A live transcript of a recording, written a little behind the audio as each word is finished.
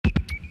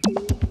I'm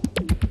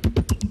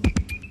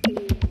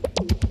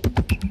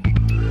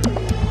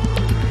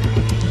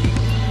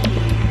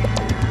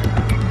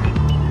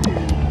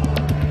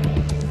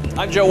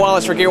Joe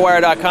Wallace for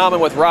Gearwire.com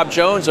and with Rob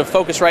Jones of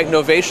Focusrite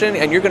Novation,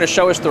 and you're going to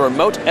show us the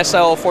Remote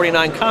SL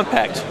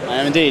Compact. I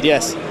am indeed,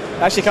 yes. It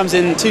actually comes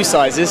in two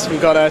sizes.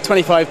 We've got a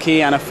 25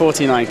 key and a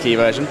 49 key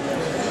version.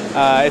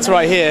 It's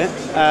right here.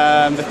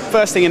 The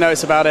first thing you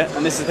notice about it,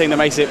 and this is the thing that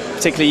makes it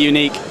particularly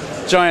unique,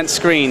 giant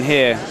screen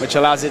here, which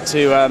allows it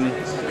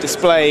to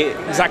display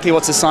exactly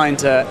what's assigned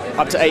to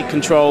up to 8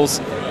 controls.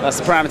 That's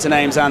the parameter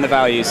names and the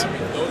values.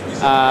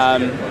 I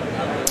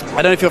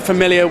don't know if you're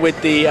familiar with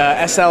the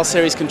SL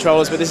series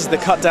controllers, but this is the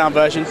cut down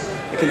version.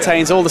 It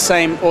contains all the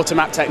same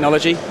Automap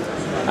technology.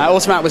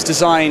 Automap was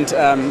designed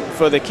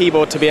for the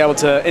keyboard to be able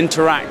to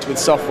interact with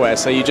software,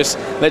 so you just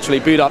literally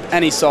boot up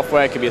any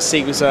software. It could be a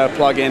sequencer,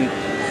 plugin,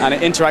 and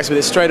it interacts with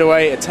it straight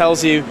away. It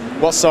tells you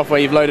what software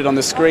you've loaded on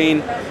the screen,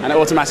 and it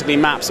automatically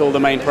maps all the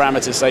main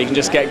parameters, so you can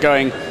just get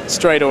going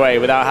straight away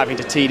without having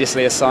to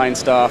tediously assign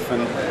stuff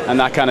and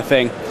that kind of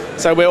thing.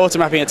 So we're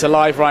automapping it to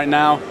live right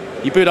now.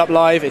 You boot up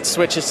live, it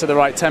switches to the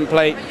right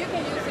template.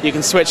 You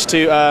can switch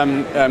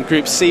to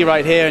group C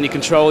right here, and you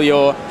control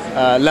your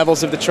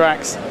levels of the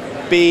tracks.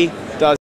 B